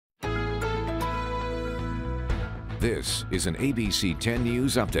This is an ABC 10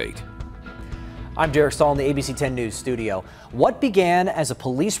 News update. I'm Derek Stahl in the ABC 10 News studio. What began as a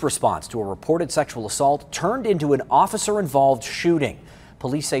police response to a reported sexual assault turned into an officer-involved shooting.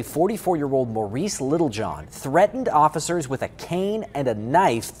 Police say 44-year-old Maurice Littlejohn threatened officers with a cane and a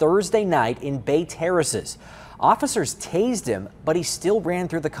knife Thursday night in Bay Terraces. Officers tased him, but he still ran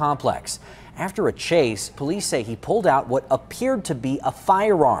through the complex. After a chase, police say he pulled out what appeared to be a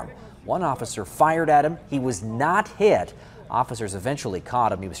firearm. One officer fired at him. He was not hit. Officers eventually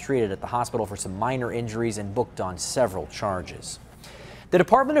caught him. He was treated at the hospital for some minor injuries and booked on several charges. The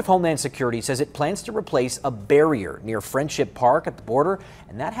Department of Homeland Security says it plans to replace a barrier near Friendship Park at the border,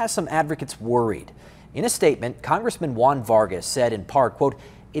 and that has some advocates worried. In a statement, Congressman Juan Vargas said in part, quote,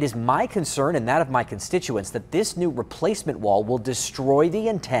 "It is my concern and that of my constituents that this new replacement wall will destroy the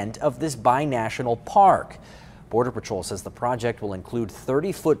intent of this binational park." Border Patrol says the project will include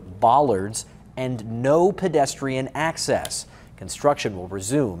 30-foot bollards and no pedestrian access. Construction will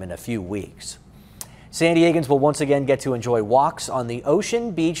resume in a few weeks. San Diegans will once again get to enjoy walks on the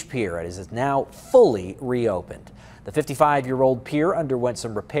Ocean Beach Pier. It is now fully reopened. The 55-year-old pier underwent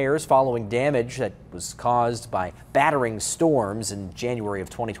some repairs following damage that was caused by battering storms in January of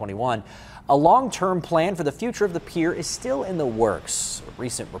 2021. A long-term plan for the future of the pier is still in the works. A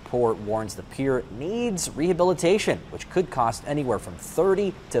recent report warns the pier needs rehabilitation, which could cost anywhere from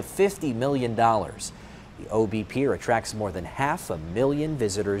 $30 to $50 million. The OB Pier attracts more than 500,000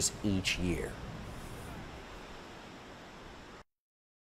 visitors each year.